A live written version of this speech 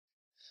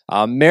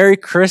Merry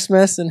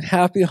Christmas and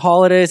happy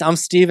holidays. I'm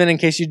Stephen. In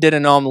case you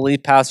didn't know, I'm the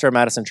lead pastor at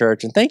Madison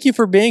Church. And thank you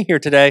for being here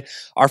today.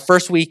 Our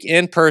first week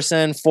in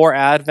person for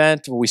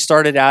Advent. We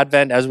started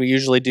Advent as we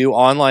usually do,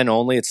 online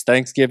only. It's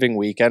Thanksgiving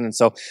weekend, and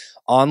so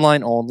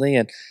online only.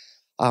 And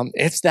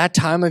it's that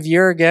time of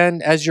year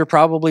again. As you're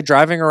probably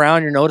driving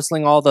around, you're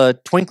noticing all the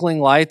twinkling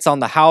lights on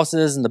the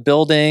houses and the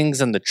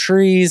buildings and the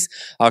trees.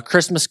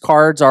 Christmas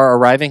cards are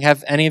arriving.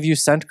 Have any of you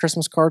sent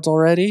Christmas cards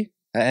already?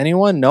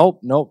 Anyone? Nope.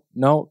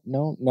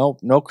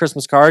 No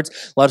Christmas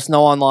cards. Let us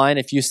know online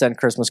if you send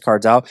Christmas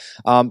cards out.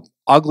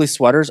 Ugly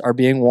sweaters are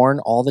being worn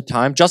all the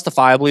time,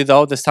 justifiably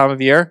though, this time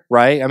of year,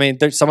 right? I mean,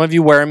 some of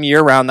you wear them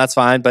year round, that's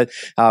fine, but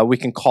we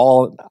can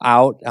call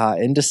out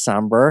in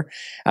December.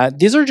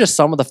 These are just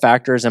some of the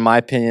factors, in my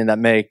opinion, that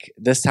make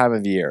this time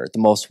of year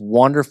the most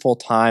wonderful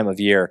time of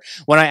year.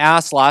 When I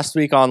asked last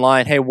week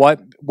online, hey,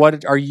 what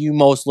are you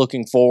most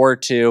looking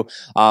forward to?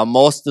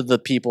 Most of the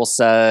people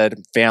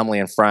said family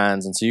and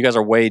friends, and so you guys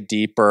are way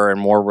deeper and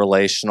more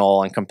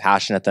relational and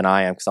compassionate than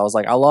I am, because I was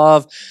like, I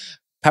love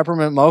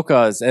peppermint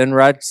mochas and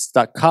red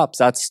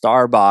cups at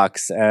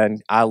Starbucks,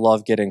 and I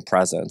love getting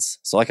presents.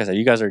 So like I said,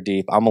 you guys are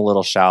deep. I'm a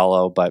little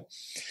shallow, but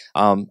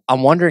I'm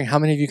wondering how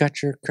many of you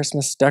got your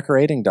Christmas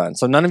decorating done.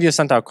 So none of you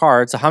sent out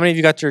cards. So how many of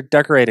you got your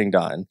decorating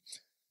done?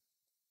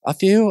 A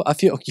few.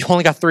 You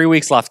only got 3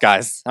 weeks left,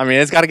 guys. I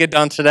mean, it's got to get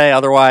done today.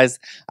 Otherwise,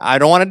 I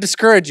don't want to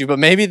discourage you, but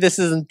maybe this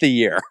isn't the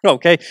year,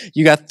 okay?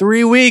 You got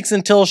 3 weeks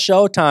until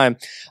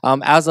showtime.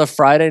 As of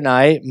Friday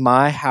night,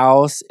 my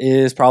house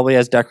is probably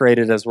as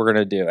decorated as we're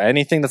going to do.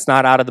 Anything that's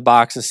not out of the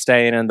box is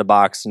staying in the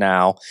box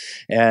now.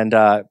 And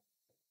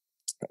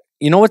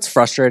you know what's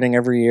frustrating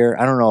every year?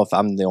 I don't know if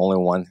I'm the only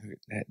one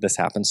who this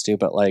happens to,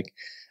 but like,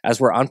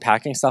 as we're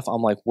unpacking stuff,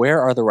 I'm like,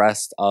 where are the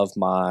rest of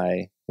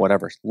my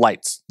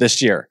lights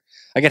this year?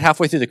 I get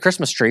halfway through the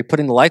Christmas tree,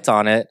 putting the lights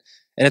on it,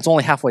 and it's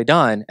only halfway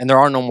done, and there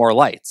are no more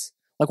lights.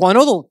 Like, well, I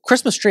know the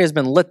Christmas tree has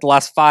been lit the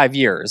last 5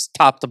 years,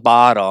 top to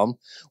bottom.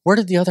 Where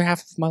did the other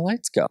half of my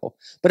lights go?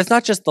 But it's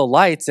not just the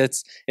lights,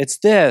 it's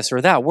this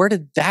or that. Where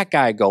did that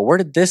guy go? Where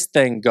did this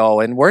thing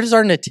go? And where does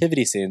our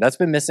nativity scene? That's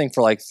been missing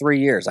for like 3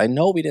 years. I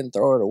know we didn't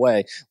throw it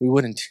away. We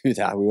wouldn't do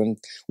that.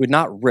 We'd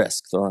not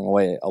risk throwing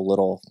away a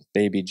little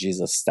baby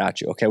Jesus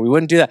statue. Okay, we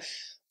wouldn't do that.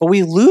 But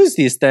we lose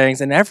these things,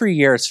 and every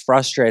year it's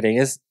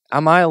frustrating.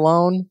 Am I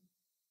alone?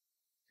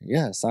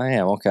 Yes, I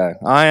am. Okay.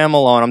 I am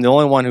alone. I'm the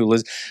only one who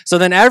loses. So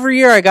then every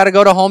year I got to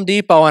go to Home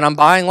Depot and I'm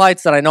buying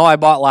lights that I know I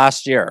bought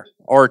last year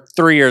or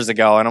 3 years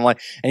ago. And I'm like,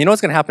 and you know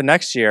what's going to happen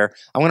next year?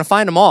 I'm going to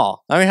find them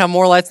all. I'm going to have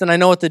more lights than I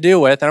know what to do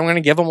with, and I'm going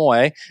to give them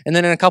away. And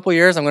then in a couple of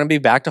years, I'm going to be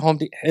back to Home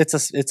Depot.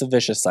 It's a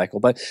vicious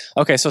cycle. But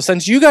okay, so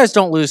since you guys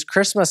don't lose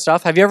Christmas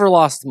stuff, have you ever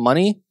lost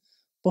money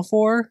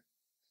before?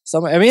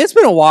 I mean, it's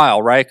been a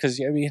while, right?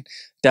 Because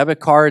debit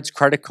cards,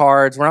 credit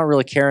cards, we're not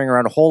really carrying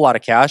around a whole lot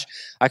of cash.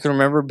 I can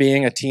remember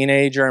being a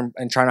teenager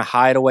and trying to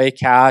hide away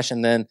cash,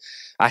 and then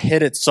I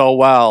hid it so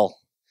well,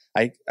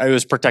 it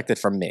was protected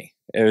from me.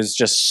 It was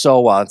just so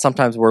well. And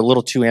sometimes we're a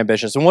little too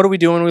ambitious. And what do we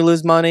do when we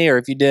lose money? Or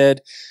if you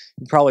did,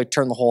 you probably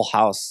turn the whole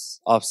house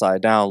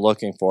upside down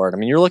looking for it. I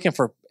mean, you're looking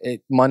for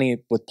money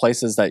with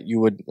places that you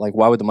would, like,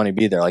 why would the money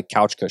be there? Like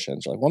couch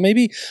cushions. You're like, well,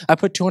 maybe I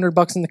put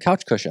 $200 in the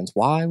couch cushions.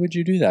 Why would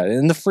you do that?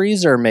 In the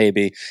freezer,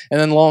 maybe. And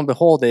then lo and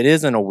behold, it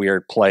is in a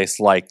weird place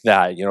like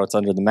that. You know, it's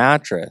under the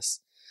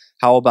mattress.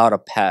 How about a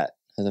pet?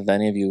 Have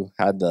any of you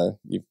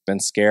you've been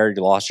scared,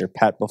 you lost your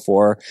pet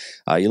before,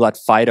 you let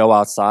Fido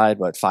outside,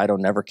 but Fido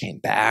never came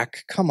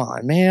back? Come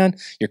on, man.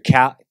 Your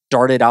cat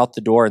darted out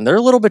the door, and they're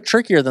a little bit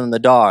trickier than the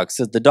dogs.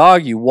 So the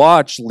dog you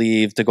watch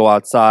leave to go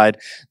outside.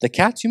 The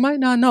cats, you might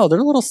not know. They're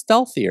a little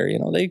stealthier. You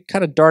know, they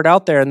kind of dart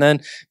out there, and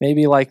then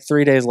maybe like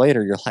 3 days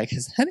later, you're like,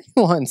 has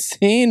anyone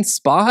seen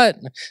Spot?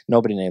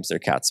 Nobody names their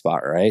cat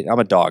Spot, right? I'm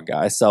a dog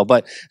guy.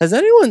 But has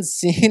anyone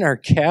seen our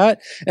cat?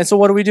 And so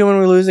what do we do when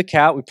we lose a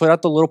cat? We put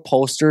out the little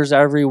posters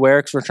everywhere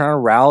because we're trying to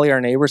rally our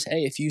neighbors.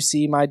 Hey, if you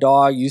see my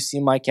dog, you see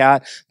my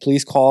cat,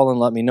 please call and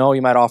let me know.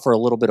 You might offer a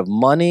little bit of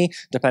money,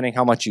 depending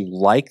how much you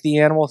like the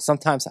animal.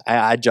 Sometimes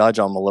I judge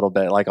them a little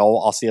bit. Like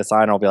I'll see a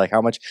sign, I'll be like,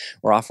 how much?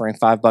 We're offering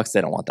 $5.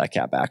 They don't want that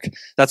cat back.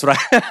 That's what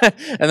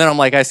and then I'm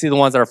like, I see the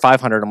ones that are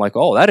 500. I'm like,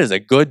 oh, that is a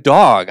good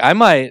dog. I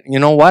might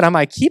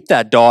keep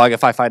that dog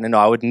if I find it. No,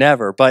 I would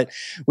never. But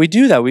we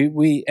do that.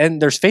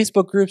 And there's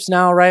Facebook groups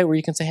now, right? Where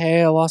you can say,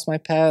 hey, I lost my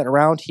pet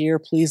around here.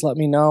 Please let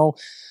me know.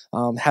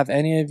 Have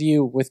any of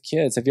you with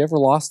kids, have you ever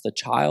lost a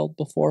child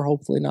before?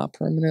 Hopefully not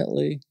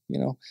permanently. You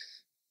know,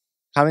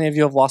 how many of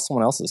you have lost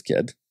someone else's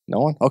kid? No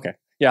one? Okay.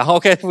 Yeah,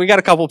 okay, we got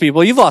a couple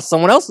people. You've lost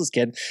someone else's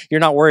kid. You're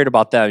not worried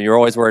about them. You're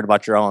always worried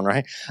about your own,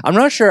 right? I'm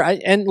not sure.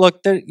 And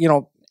look,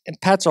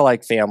 pets are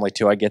like family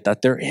too. I get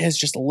that. There is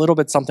just a little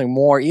bit something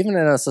more, even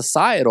in a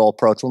societal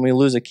approach when we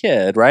lose a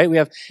kid, right? We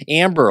have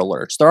Amber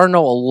Alerts. There are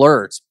no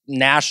alerts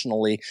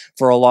nationally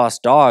for a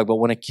lost dog, but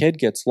when a kid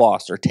gets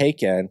lost or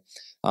taken,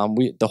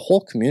 the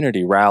whole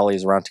community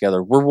rallies around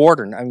together.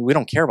 We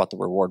don't care about the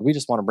reward. We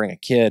just want to bring a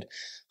kid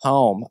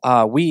home.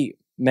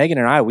 Megan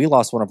and I, we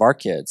lost one of our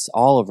kids,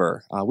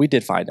 Oliver. We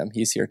did find him.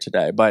 He's here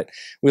today. But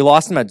we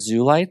lost him at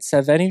Zoo Lights.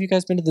 Have any of you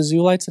guys been to the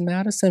Zoo Lights in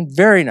Madison?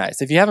 Very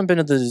nice. If you haven't been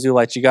to the Zoo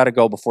Lights, you got to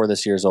go before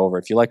this year's over.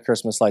 If you like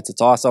Christmas lights,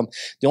 it's awesome.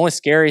 The only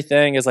scary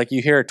thing is, like,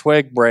 you hear a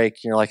twig break,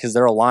 and you're like, is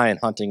there a lion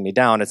hunting me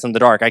down? It's in the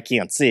dark. I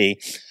can't see.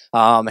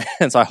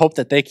 And so I hope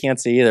that they can't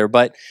see either.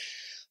 But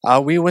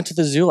we went to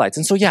the Zoo Lights.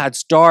 And so, yeah,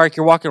 it's dark.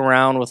 You're walking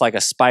around with like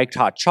a spiked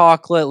hot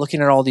chocolate,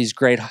 looking at all these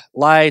great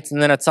lights. And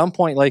then at some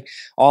point, like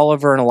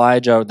Oliver and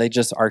Elijah,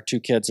 our two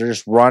kids, they're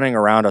just running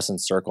around us in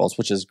circles,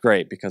 which is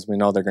great because we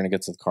know they're going to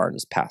get to the car and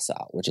just pass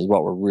out, which is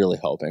what we're really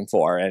hoping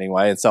for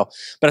anyway. And so,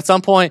 but at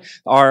some point,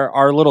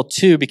 our little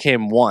two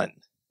became one.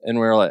 And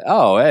we were like,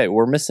 oh, hey,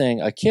 we're missing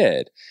a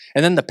kid.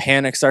 And then the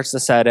panic starts to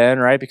set in,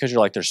 right? Because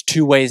you're like, there's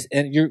two ways.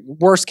 And your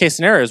worst case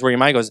scenario is where your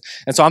mind goes.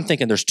 And so I'm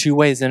thinking there's two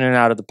ways in and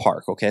out of the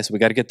park. Okay, so we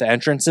got to get the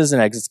entrances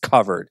and exits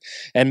covered.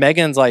 And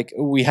Megan's like,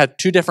 we had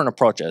two different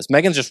approaches.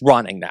 Megan's just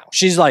running now.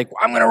 She's like,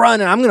 I'm going to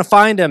run and I'm going to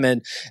find him.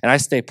 And I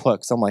stay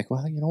put. So I'm like,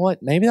 well, you know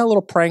what? Maybe that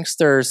little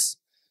prankster's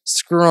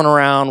screwing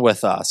around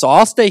with us. So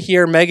I'll stay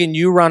here. Megan,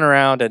 you run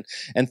around.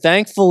 And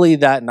thankfully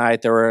that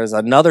night there was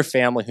another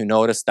family who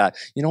noticed that,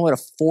 you know what,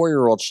 a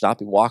 4-year-old should not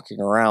be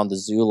walking around the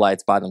Zoo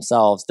Lights by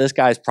themselves. This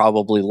guy's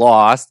probably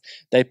lost.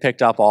 They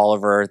picked up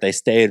Oliver. They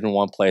stayed in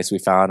one place. We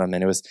found him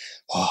and it was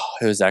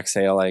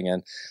exhaling.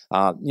 And,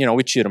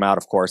 we chewed him out,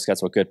 of course.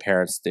 That's what good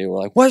parents do. We're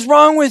like, what's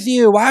wrong with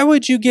you? Why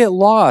would you get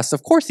lost?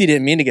 Of course he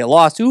didn't mean to get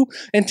lost. Who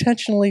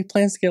intentionally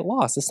plans to get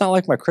lost? It's not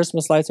like my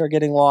Christmas lights are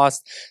getting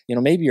lost.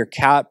 Maybe your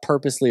cat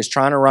purposely is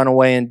trying to run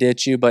away and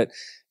ditch you, but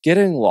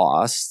getting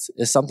lost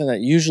is something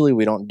that usually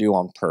we don't do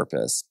on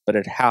purpose, but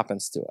it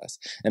happens to us.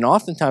 And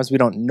oftentimes we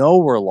don't know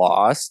we're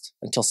lost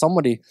until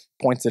somebody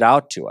points it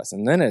out to us,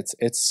 and then it's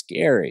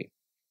scary.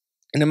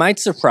 And it might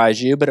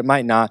surprise you, but it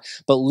might not.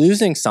 But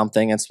losing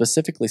something, and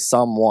specifically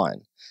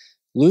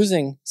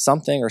losing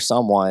something or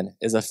someone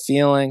is a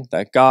feeling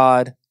that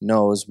God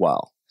knows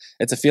well.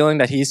 It's a feeling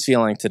that he's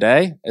feeling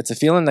today. It's a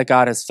feeling that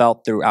God has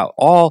felt throughout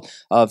all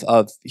of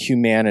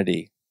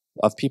humanity,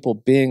 of people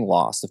being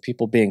lost, of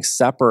people being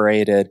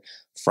separated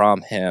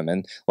from him.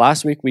 And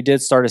last week we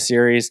did start a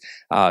series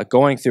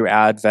going through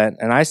Advent,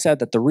 and I said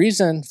that the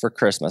reason for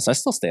Christmas, I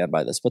still stand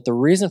by this, but the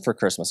reason for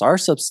Christmas, our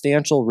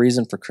substantial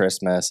reason for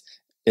Christmas,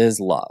 is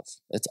love.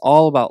 It's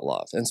all about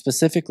love, and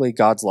specifically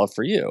God's love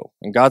for you,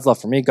 and God's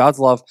love for me, God's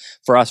love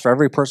for us, for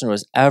every person who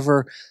has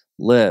ever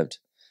lived.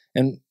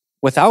 And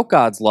without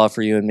God's love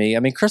for you and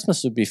me,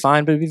 Christmas would be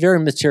fine, but it'd be very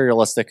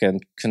materialistic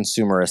and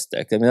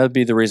consumeristic. That would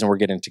be the reason we're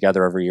getting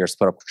together every year to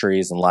put up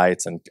trees and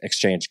lights and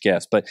exchange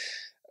gifts. But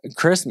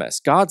Christmas,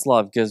 God's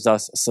love gives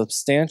us a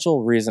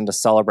substantial reason to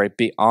celebrate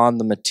beyond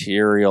the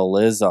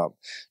materialism.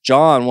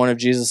 John, one of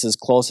Jesus'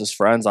 closest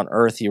friends on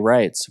earth, he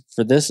writes,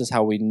 "For this is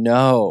how we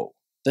know.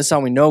 This is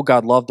how we know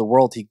God loved the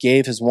world. He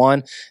gave his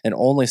one and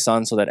only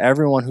Son so that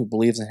everyone who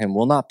believes in him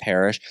will not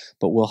perish,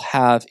 but will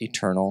have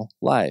eternal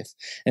life."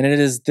 And it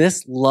is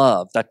this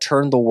love that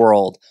turned the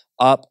world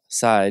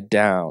upside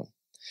down.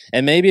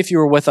 And maybe if you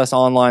were with us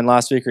online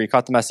last week, or you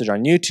caught the message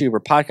on YouTube or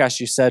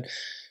podcast, you said,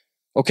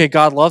 okay,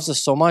 God loves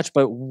us so much,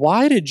 but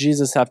why did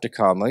Jesus have to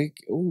come? Like,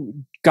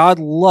 God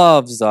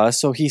loves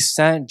us, so he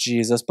sent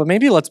Jesus. But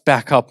maybe let's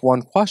back up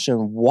one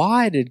question.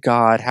 Why did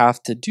God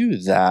have to do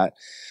that?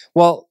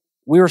 Well,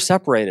 we were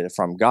separated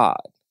from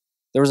God.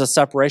 There was a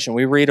separation.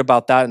 We read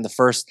about that in the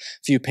first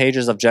few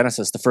pages of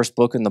Genesis, the first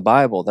book in the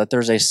Bible, that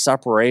there's a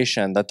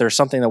separation, that there's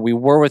something that we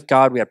were with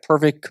God. We had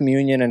perfect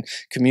communion and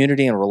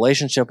community and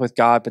relationship with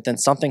God, but then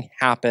something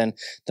happened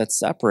that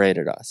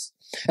separated us.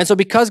 And so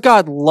because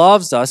God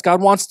loves us,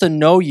 God wants to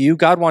know you,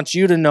 God wants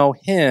you to know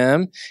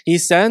him, he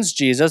sends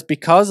Jesus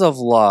because of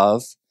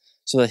love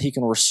so that he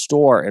can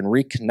restore and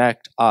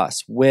reconnect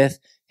us with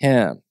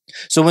him.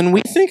 So when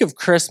we think of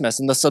Christmas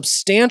and the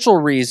substantial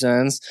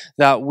reasons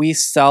that we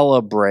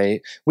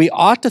celebrate, we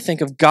ought to think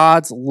of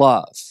God's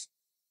love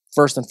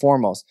first and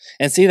foremost,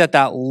 and see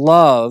that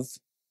love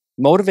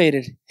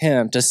motivated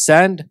him to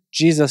send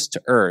Jesus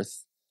to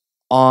earth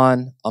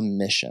on a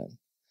mission.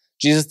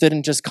 Jesus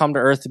didn't just come to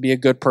earth to be a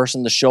good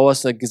person, to show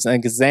us an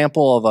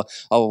example of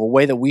a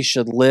way that we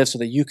should live so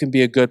that you can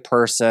be a good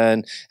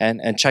person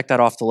and check that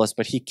off the list.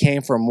 But he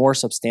came for a more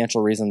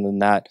substantial reason than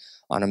that,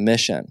 on a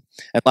mission.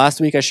 And last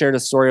week I shared a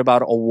story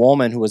about a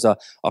woman who was a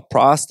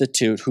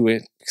prostitute who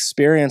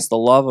experienced the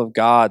love of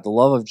God, the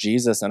love of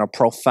Jesus in a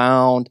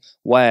profound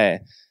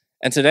way.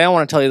 And today I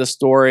want to tell you the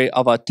story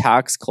of a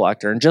tax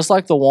collector. And just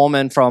like the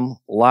woman from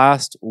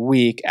last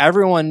week,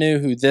 everyone knew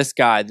who this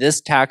guy,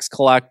 this tax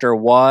collector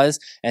was,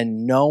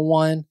 and no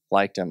one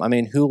liked him.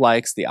 Who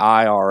likes the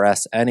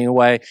IRS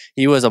anyway?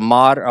 He was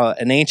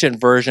an ancient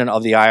version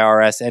of the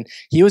IRS, and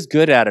he was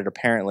good at it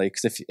apparently,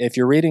 because if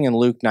you're reading in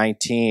Luke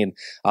 19,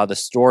 the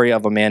story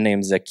of a man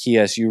named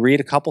Zacchaeus, you read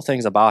a couple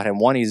things about him.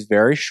 One, he's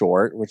very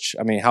short, which,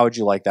 how would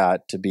you like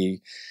that to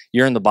be?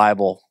 You're in the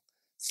Bible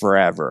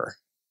forever.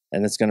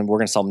 And we're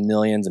going to sell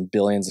millions and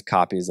billions of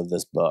copies of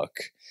this book.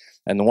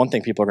 And the one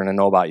thing people are going to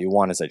know about you,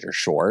 one, is that you're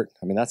short.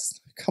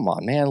 Come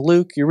on, man,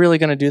 Luke, you're really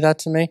going to do that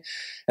to me?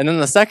 And then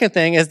the second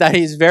thing is that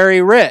he's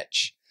very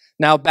rich.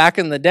 Now, back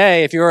in the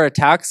day, if you were a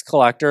tax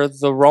collector,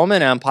 the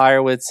Roman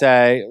Empire would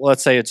say,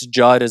 let's say it's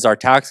Judd is our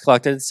tax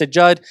collector. They'd say,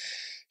 Judd,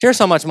 here's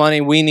how much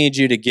money we need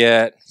you to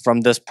get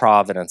from this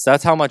providence.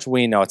 That's how much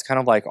we know. It's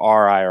kind of like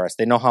our IRS.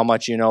 They know how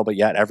much you know, but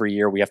yet every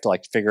year we have to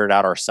like figure it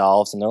out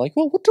ourselves. And they're like,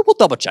 well, we'll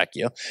double check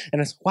you.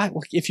 And it's, why?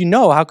 If you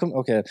know, how come?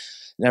 Okay,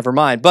 never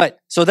mind. But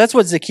so that's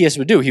what Zacchaeus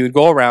would do. He would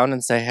go around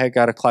and say, hey, I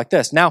got to collect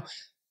this. Now,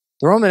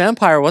 the Roman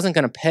Empire wasn't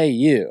going to pay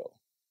you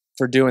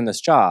for doing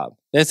this job.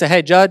 They'd say,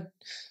 hey, Judd,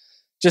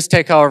 just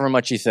take however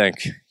much you think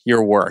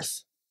you're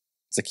worth.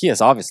 Zacchaeus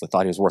obviously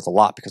thought he was worth a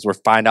lot because we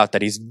find out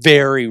that he's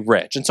very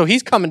rich. And so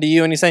he's coming to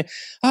you and he's saying,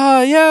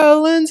 yeah,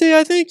 Lindsay,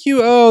 I think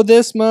you owe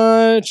this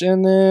much.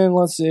 And then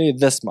let's see,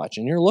 this much.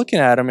 And you're looking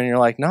at him and you're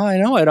like, no, I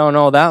know I don't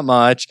owe that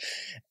much.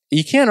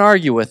 You can't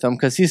argue with him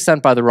because he's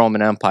sent by the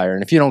Roman Empire.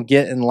 And if you don't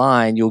get in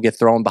line, you'll get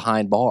thrown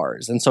behind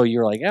bars. And so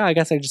you're like, yeah, I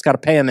guess I just got to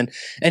pay him.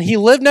 And he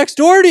lived next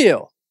door to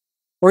you,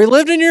 or he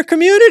lived in your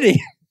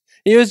community.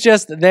 He was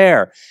just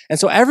there. And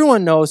so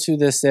everyone knows who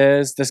this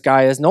is. This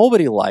guy is.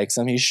 Nobody likes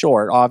him. He's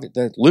short.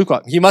 Luke,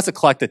 he must have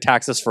collected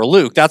taxes for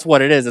Luke. That's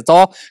what it is. It's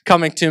all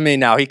coming to me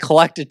now. He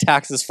collected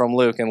taxes from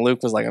Luke, and Luke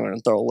was like, I'm going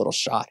to throw a little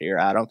shot here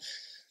at him.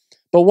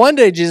 But one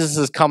day Jesus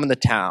is coming to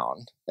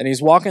town, and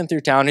he's walking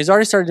through town. He's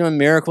already started doing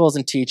miracles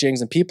and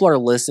teachings, and people are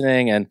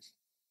listening, and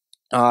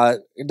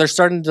they're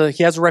starting to,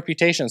 he has a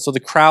reputation. So the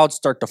crowds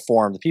start to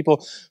form. The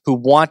people who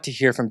want to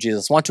hear from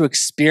Jesus, want to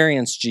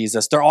experience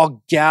Jesus, they're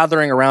all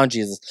gathering around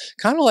Jesus,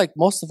 kind of like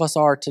most of us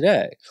are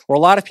today, or a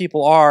lot of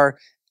people are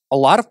a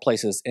lot of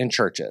places in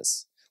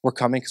churches. We're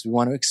coming because we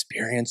want to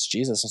experience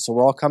Jesus. And so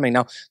we're all coming.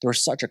 Now, there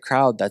was such a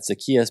crowd that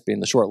Zacchaeus, being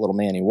the short little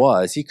man he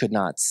was, he could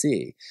not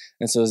see.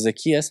 And so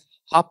Zacchaeus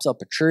hops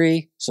up a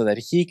tree so that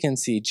he can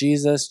see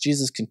Jesus.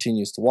 Jesus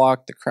continues to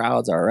walk. The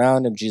crowds are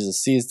around him. Jesus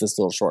sees this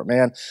little short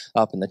man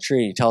up in the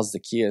tree. He tells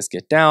Zacchaeus,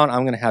 get down.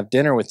 I'm going to have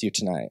dinner with you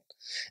tonight.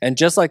 And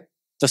just like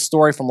the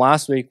story from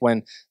last week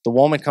when the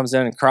woman comes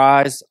in and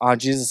cries on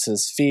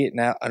Jesus' feet,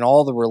 and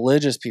all the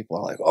religious people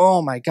are like,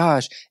 oh my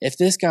gosh, if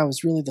this guy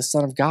was really the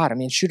Son of God, I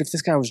mean, shoot, if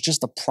this guy was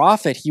just a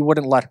prophet, he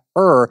wouldn't let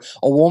her,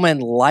 a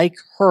woman like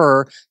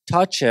her,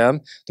 touch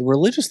him. The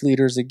religious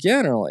leaders,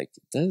 again, are like,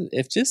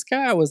 if this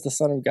guy was the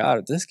Son of God,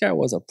 if this guy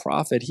was a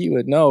prophet, he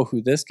would know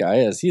who this guy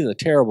is. He's a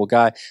terrible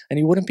guy, and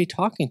he wouldn't be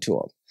talking to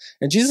him.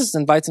 And Jesus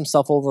invites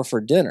himself over for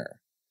dinner.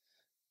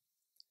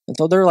 And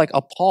so they're like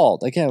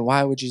appalled. Again,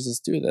 why would Jesus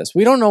do this?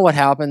 We don't know what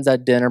happens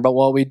at dinner, but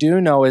what we do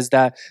know is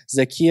that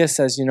Zacchaeus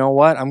says, you know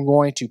what? I'm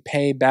going to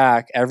pay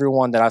back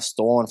everyone that I've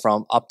stolen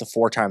from up to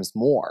 4 times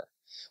more,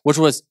 which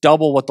was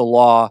double what the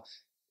law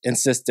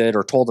insisted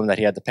or told him that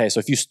he had to pay. So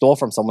if you stole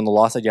from someone, the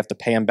law said you have to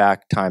pay him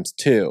back times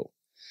 2.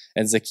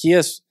 And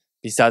Zacchaeus,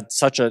 he's had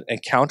such an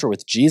encounter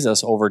with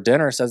Jesus over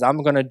dinner, says,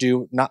 I'm going to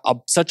do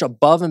such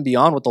above and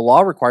beyond what the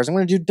law requires. I'm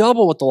going to do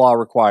double what the law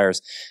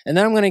requires. And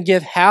then I'm going to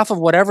give half of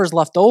whatever's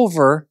left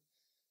over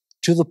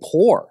to the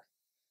poor.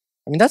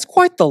 I mean, that's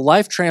quite the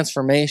life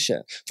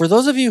transformation. For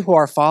those of you who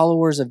are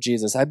followers of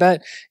Jesus, I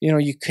bet,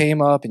 you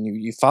came up and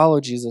you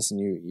followed Jesus and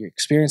you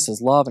experienced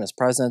his love and his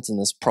presence and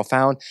this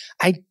profound.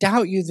 I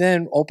doubt you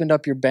then opened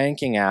up your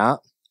banking app.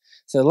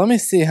 So let me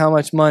see how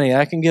much money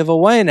I can give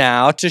away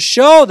now to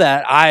show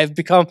that I've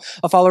become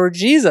a follower of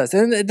Jesus.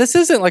 And this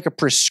isn't like a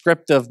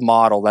prescriptive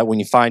model that when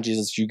you find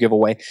Jesus, you give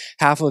away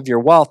half of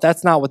your wealth.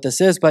 That's not what this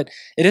is, but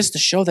it is to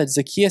show that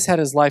Zacchaeus had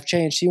his life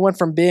changed. He went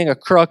from being a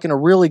crook, and a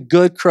really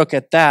good crook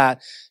at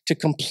that, to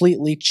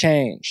completely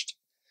changed.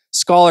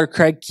 Scholar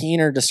Craig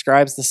Keener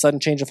describes the sudden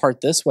change of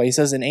heart this way. He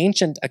says, in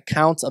ancient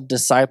accounts of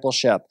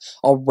discipleship,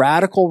 a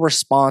radical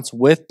response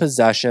with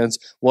possessions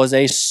was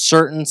a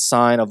certain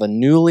sign of a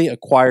newly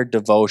acquired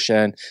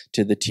devotion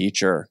to the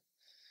teacher.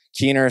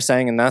 Keener is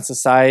saying in that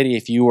society,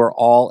 if you were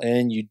all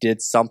in, you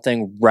did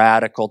something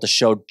radical to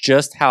show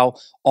just how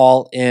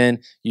all in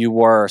you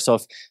were. So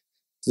if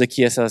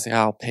Zacchaeus says,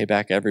 I'll pay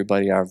back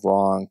everybody I've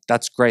wronged,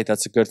 that's great.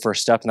 That's a good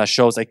first step. And that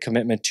shows a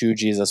commitment to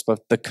Jesus.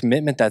 But the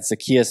commitment that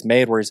Zacchaeus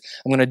made, where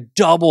I'm going to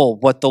double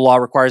what the law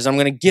requires, I'm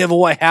going to give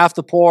away half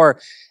the poor,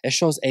 it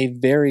shows a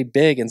very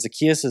big, in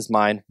Zacchaeus'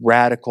 mind,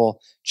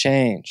 radical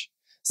change.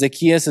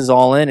 Zacchaeus is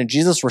all in, and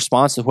Jesus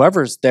responds to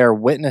whoever's there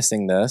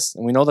witnessing this.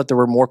 And we know that there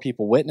were more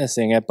people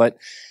witnessing it, but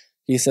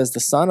he says, the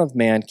Son of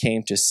Man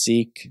came to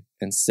seek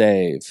and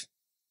save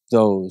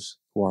those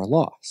who are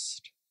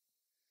lost.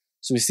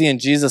 So we see in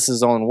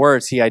Jesus' own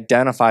words, he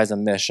identifies a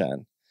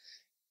mission.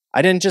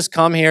 I didn't just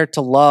come here to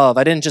love.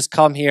 I didn't just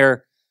come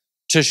here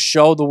to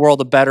show the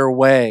world a better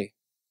way,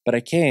 but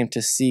I came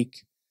to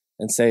seek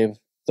and save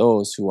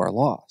those who are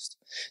lost.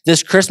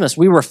 This Christmas,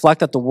 we reflect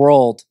that the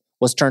world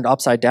was turned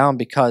upside down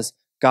because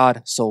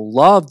God so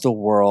loved the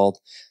world,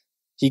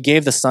 he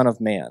gave the Son of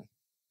Man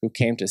who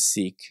came to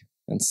seek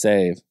and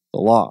save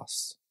the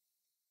lost.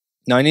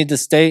 Now, I need to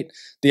state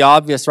the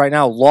obvious right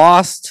now.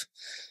 Lost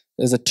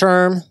is a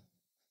term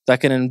that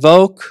can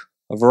invoke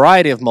a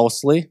variety of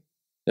mostly,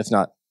 if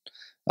not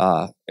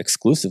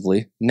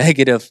exclusively,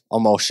 negative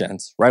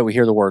emotions, right? We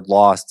hear the word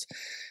lost,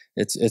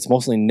 It's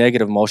mostly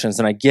negative emotions,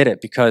 and I get it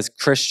because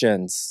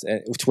Christians,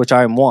 to which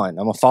I am one,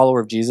 I'm a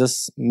follower of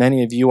Jesus.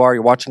 Many of you are.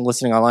 You're watching,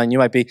 listening online. You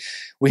might be.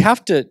 We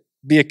have to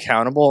be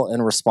accountable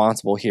and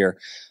responsible here.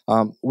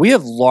 We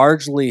have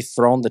largely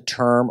thrown the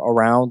term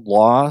around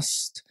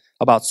lost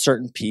about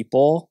certain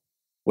people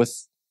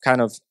with kind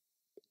of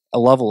a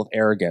level of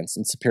arrogance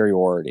and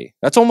superiority.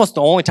 That's almost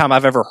the only time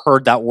I've ever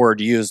heard that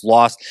word used,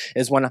 lost,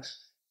 is when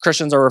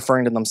Christians are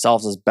referring to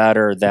themselves as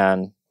better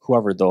than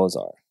whoever those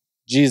are.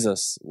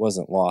 Jesus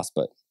wasn't lost,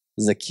 but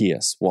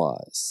Zacchaeus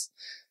was.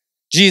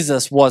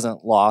 Jesus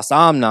wasn't lost.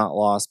 I'm not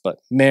lost, but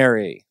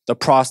Mary, the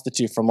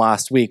prostitute from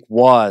last week,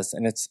 was.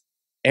 And it's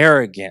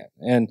arrogant.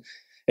 And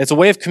it's a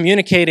way of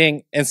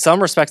communicating in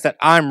some respects that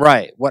I'm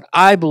right. What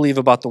I believe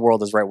about the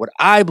world is right. What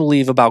I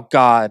believe about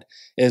God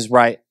is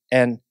right.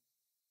 And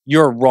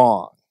you're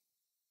wrong.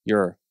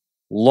 You're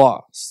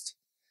lost.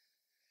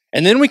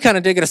 And then we kind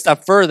of dig it a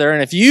step further.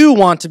 And if you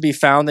want to be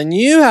found, then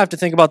you have to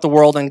think about the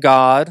world and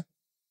God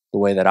the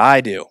way that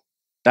I do.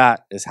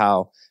 That is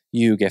how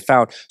you get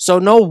found. So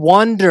no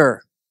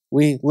wonder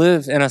we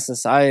live in a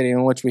society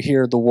in which we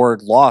hear the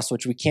word lost,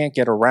 which we can't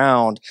get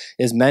around,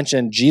 is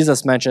mentioned.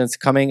 Jesus mentions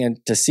coming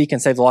and to seek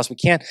and save the lost. We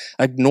can't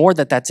ignore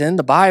that that's in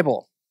the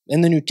Bible,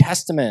 in the New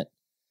Testament.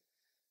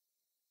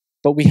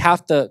 But we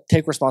have to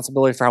take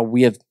responsibility for how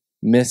we have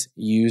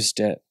misused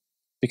it,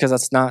 because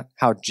that's not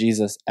how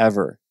Jesus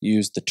ever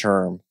used the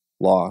term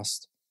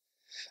lost.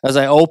 As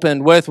I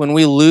opened with, when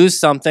we lose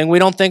something, we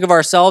don't think of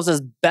ourselves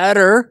as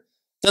better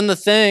than the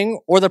thing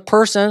or the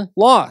person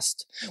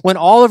lost. When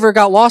Oliver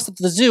got lost at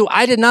the zoo,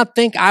 I did not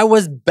think I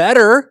was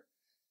better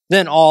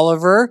than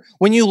Oliver.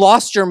 When you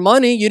lost your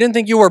money, you didn't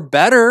think you were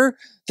better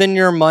than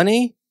your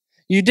money.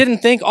 You didn't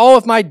think, oh,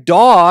 if my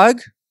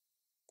dog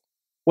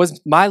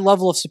was my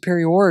level of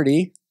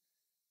superiority,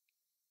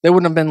 they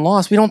wouldn't have been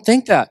lost. We don't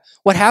think that.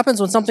 What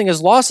happens when something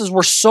is lost is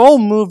we're so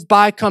moved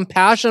by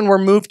compassion, we're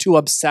moved to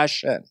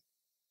obsession.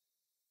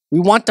 We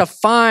want to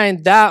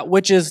find that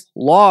which is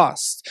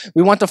lost.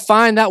 We want to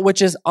find that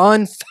which is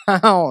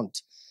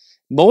unfound.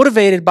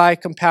 Motivated by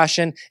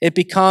compassion, it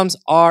becomes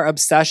our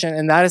obsession,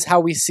 and that is how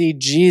we see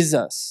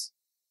Jesus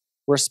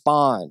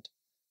respond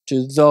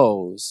to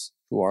those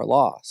who are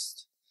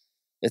lost.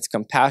 It's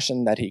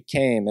compassion that he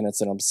came, and it's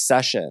an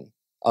obsession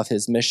of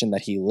his mission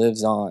that he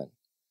lives on.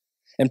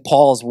 In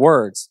Paul's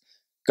words,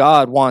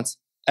 God wants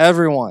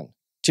everyone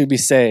to be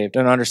saved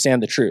and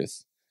understand the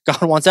truth.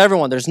 God wants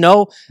everyone. There's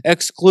no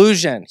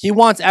exclusion. He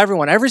wants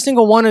everyone. Every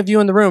single one of you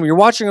in the room, you're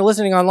watching or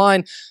listening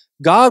online,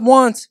 God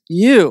wants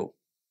you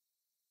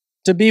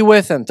to be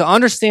with him, to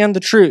understand the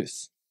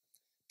truth.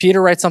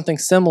 Peter writes something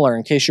similar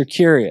in case you're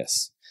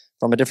curious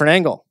from a different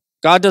angle.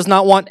 God does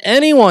not want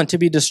anyone to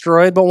be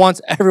destroyed, but wants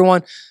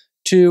everyone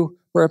to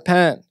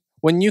repent.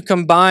 When you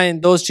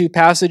combine those two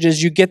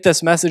passages, you get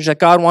this message that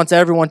God wants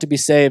everyone to be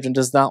saved and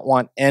does not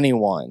want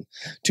anyone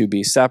to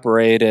be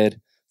separated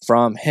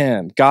from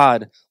him.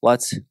 God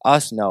lets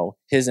us know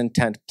his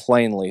intent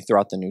plainly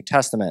throughout the New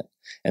Testament,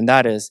 and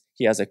that is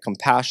he has a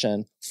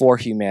compassion for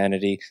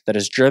humanity that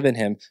has driven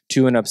him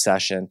to an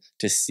obsession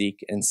to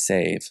seek and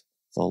save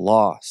the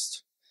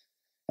lost.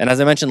 And as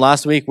I mentioned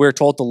last week, we're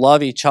told to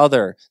love each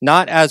other,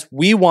 not as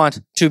we want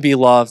to be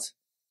loved,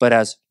 but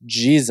as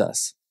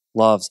Jesus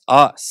loves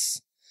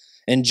us.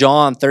 In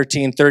John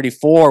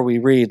 13:34, we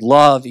read,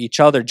 love each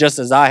other just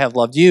as I have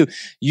loved you.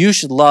 You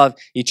should love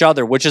each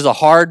other, which is a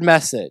hard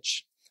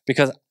message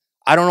because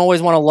I don't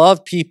always want to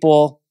love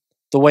people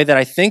the way that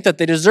I think that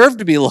they deserve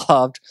to be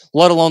loved,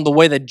 let alone the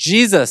way that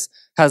Jesus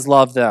has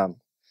loved them.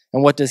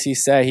 And what does he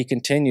say? He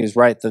continues,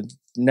 right? The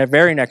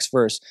very next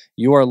verse,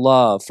 your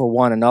love for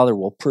one another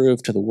will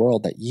prove to the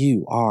world that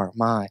you are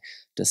my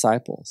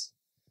disciples.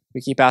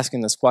 We keep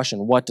asking this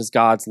question, what does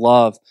God's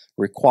love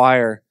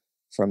require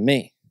from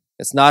me?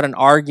 It's not an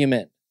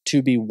argument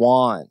to be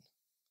won.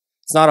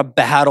 It's not a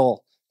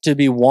battle to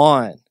be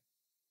won.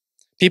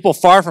 People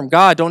far from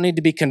God don't need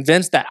to be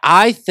convinced that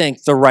I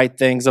think the right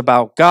things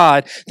about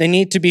God. They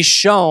need to be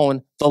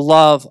shown the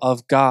love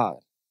of God.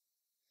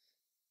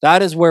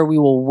 That is where we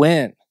will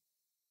win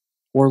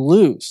or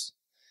lose.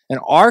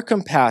 And our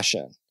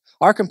compassion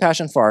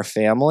for our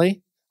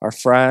family, our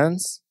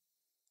friends,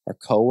 our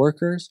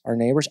coworkers, our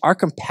neighbors, our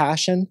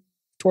compassion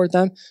toward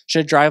them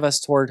should drive us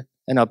toward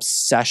an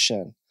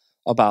obsession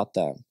about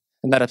them.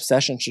 And that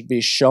obsession should be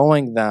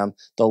showing them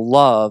the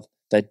love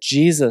that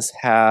Jesus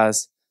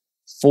has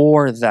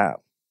for them.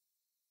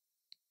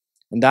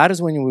 And that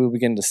is when we will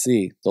begin to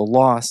see the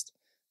lost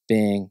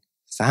being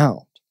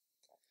found.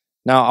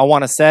 Now, I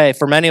want to say,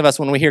 for many of us,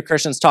 when we hear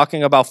Christians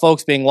talking about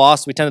folks being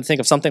lost, we tend to think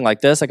of something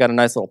like this. I got a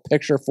nice little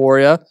picture for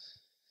you.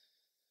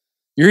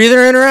 You're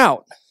either in or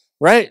out,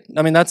 right?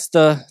 I mean, that's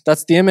the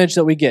image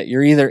that we get.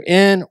 You're either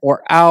in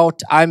or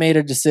out. I made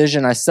a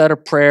decision. I said a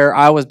prayer.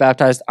 I was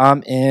baptized.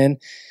 I'm in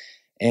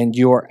and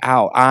you're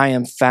out. I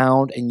am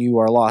found and you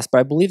are lost. But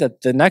I believe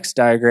that the next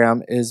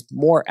diagram is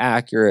more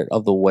accurate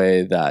of the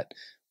way that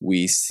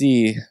we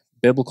see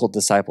biblical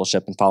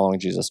discipleship and following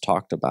Jesus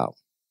talked about.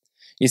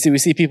 You see, we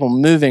see people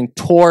moving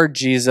toward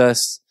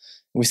Jesus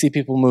We see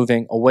people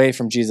moving away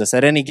from Jesus.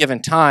 At any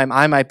given time,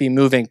 I might be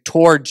moving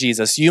toward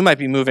Jesus. You might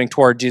be moving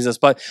toward Jesus,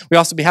 but we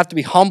also have to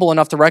be humble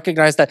enough to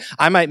recognize that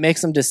I might make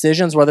some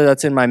decisions, whether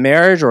that's in my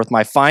marriage or with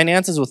my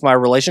finances, with my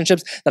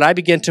relationships, that I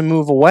begin to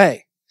move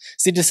away.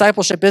 See,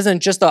 discipleship isn't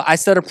just I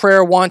said a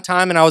prayer one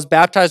time and I was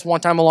baptized one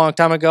time a long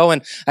time ago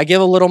and I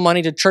give a little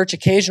money to church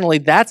occasionally.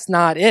 That's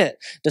not it.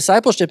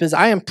 Discipleship is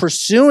I am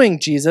pursuing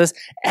Jesus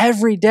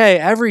every day.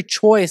 Every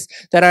choice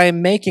that I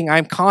am making,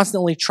 I'm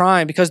constantly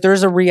trying, because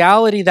there's a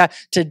reality that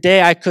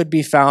today I could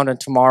be found and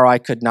tomorrow I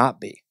could not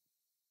be.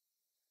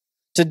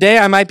 Today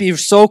I might be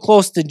so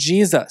close to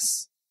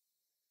Jesus,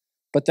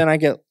 but then I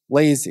get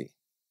lazy.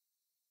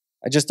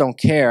 I just don't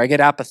care. I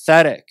get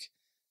apathetic.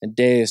 And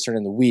days turn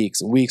into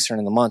weeks, and weeks turn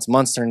into months,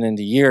 months turn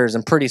into years,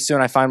 and pretty soon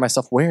I find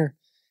myself, where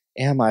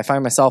am I? I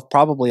find myself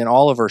probably in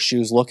Oliver's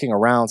shoes looking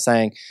around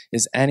saying,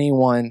 is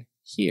anyone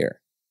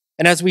here?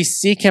 And as we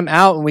seek him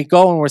out and we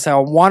go and we're saying, I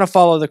want to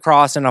follow the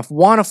cross and I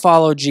want to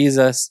follow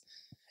Jesus,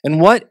 in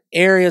what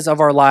areas of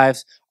our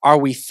lives are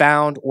we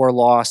found or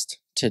lost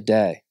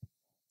today?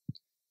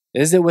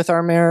 Is it with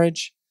our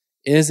marriage?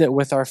 Is it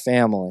with our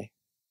family?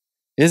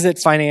 Is it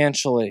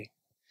financially?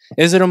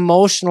 Is it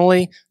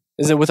emotionally?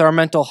 Is it with our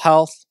mental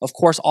health? Of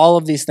course, all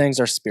of these things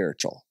are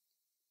spiritual.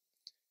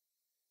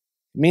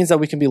 It means that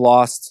we can be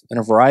lost in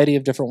a variety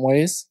of different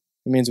ways.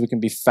 It means we can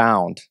be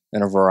found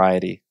in a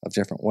variety of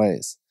different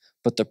ways.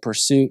 But the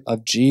pursuit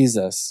of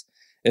Jesus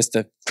is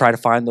to try to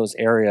find those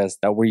areas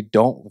that we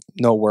don't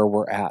know where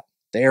we're at,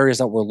 the areas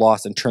that we're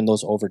lost, and turn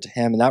those over to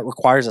him. And that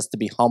requires us to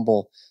be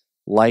humble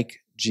like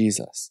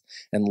Jesus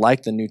and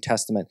like the New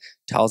Testament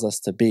tells us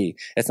to be.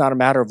 It's not a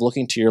matter of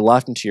looking to your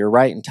left and to your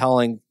right and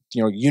telling,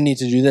 you need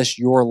to do this,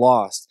 you're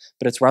lost.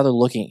 But it's rather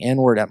looking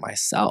inward at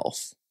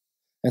myself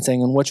and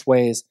saying, in which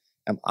ways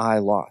am I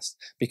lost?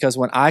 Because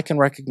when I can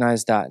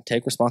recognize that and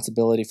take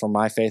responsibility for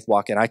my faith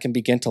walk, and I can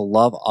begin to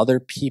love other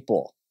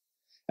people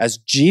as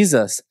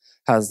Jesus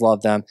has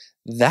loved them,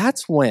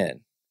 that's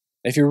when,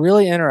 if you're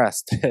really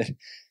interested,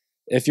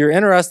 if you're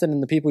interested in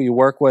the people you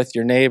work with,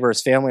 your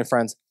neighbors, family,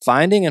 friends,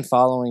 finding and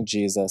following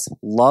Jesus,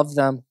 love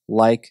them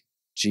like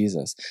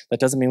Jesus. That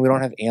doesn't mean we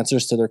don't have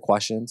answers to their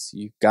questions.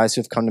 You guys who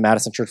have come to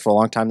Madison Church for a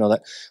long time know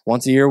that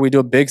once a year we do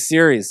a big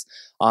series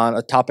on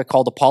a topic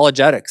called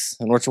apologetics,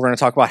 in which we're going to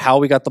talk about how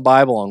we got the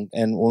Bible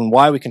and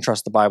why we can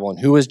trust the Bible and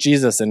who is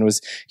Jesus and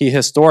was he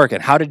historic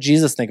and how did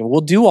Jesus think of it.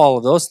 We'll do all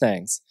of those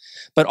things.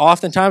 But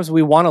oftentimes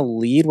we want to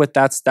lead with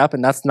that step,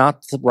 and that's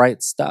not the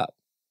right step.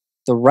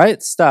 The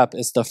right step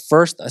is to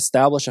first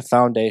establish a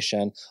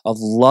foundation of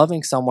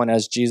loving someone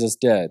as Jesus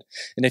did.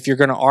 And if you're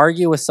going to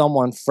argue with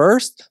someone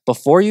first,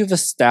 before you've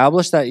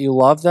established that you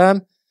love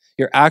them,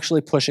 you're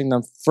actually pushing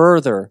them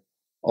further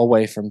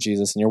away from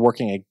Jesus, and you're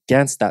working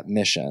against that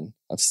mission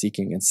of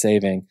seeking and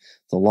saving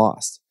the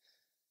lost.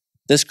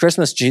 This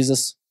Christmas,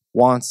 Jesus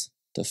wants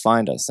to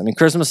find us. I mean,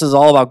 Christmas is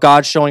all about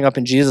God showing up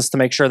in Jesus to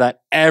make sure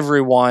that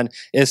everyone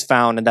is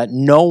found and that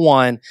no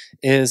one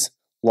is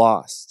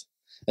lost.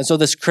 And so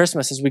this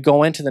Christmas, as we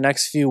go into the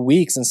next few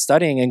weeks and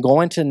studying and go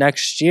into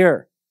next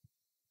year,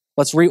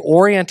 let's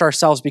reorient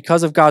ourselves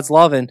because of God's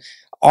love and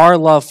our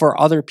love for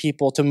other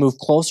people to move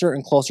closer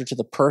and closer to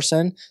the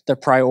person, the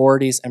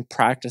priorities, and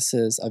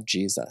practices of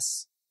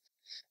Jesus.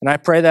 And I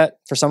pray that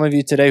for some of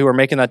you today who are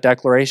making that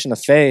declaration of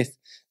faith,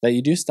 that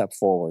you do step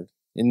forward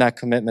in that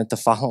commitment to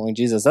following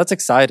Jesus. That's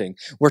exciting.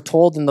 We're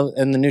told in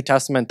the New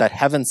Testament that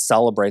heaven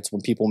celebrates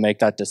when people make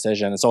that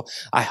decision. And so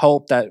I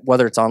hope that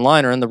whether it's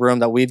online or in the room,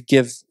 that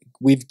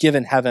we've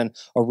given heaven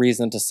a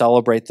reason to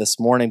celebrate this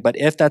morning. But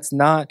if that's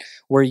not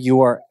where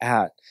you are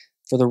at,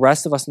 for the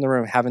rest of us in the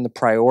room, having the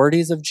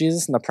priorities of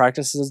Jesus and the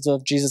practices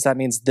of Jesus, that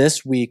means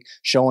this week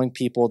showing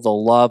people the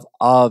love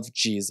of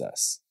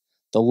Jesus,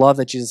 the love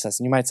that Jesus has.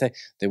 And you might say,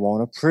 they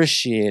won't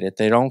appreciate it,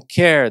 they don't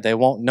care, they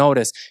won't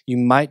notice. You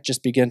might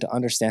just begin to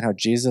understand how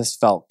Jesus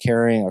felt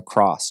carrying a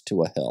cross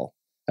to a hill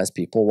as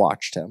people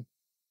watched him.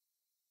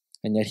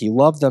 And yet he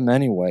loved them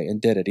anyway and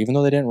did it. Even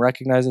though they didn't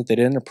recognize it, they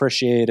didn't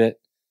appreciate it,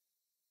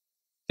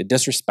 they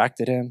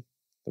disrespected him,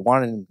 they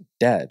wanted him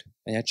dead,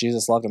 and yet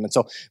Jesus loved him. And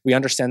so we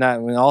understand that,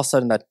 and when all of a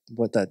sudden that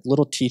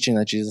little teaching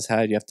that Jesus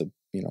had, you have to,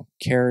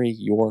 carry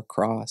your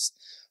cross.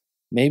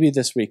 Maybe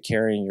this week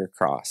carrying your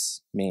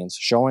cross means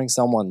showing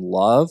someone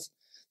love,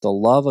 the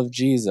love of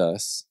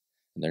Jesus,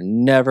 and they're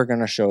never going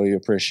to show you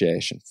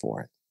appreciation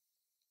for it.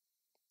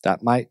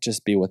 That might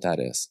just be what that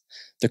is.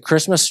 The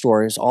Christmas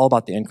story is all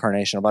about the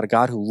incarnation, about a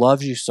God who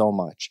loves you so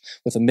much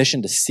with a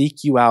mission to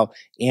seek you out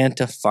and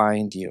to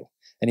find you.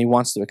 And he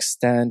wants to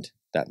extend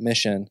that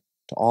mission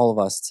to all of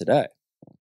us today.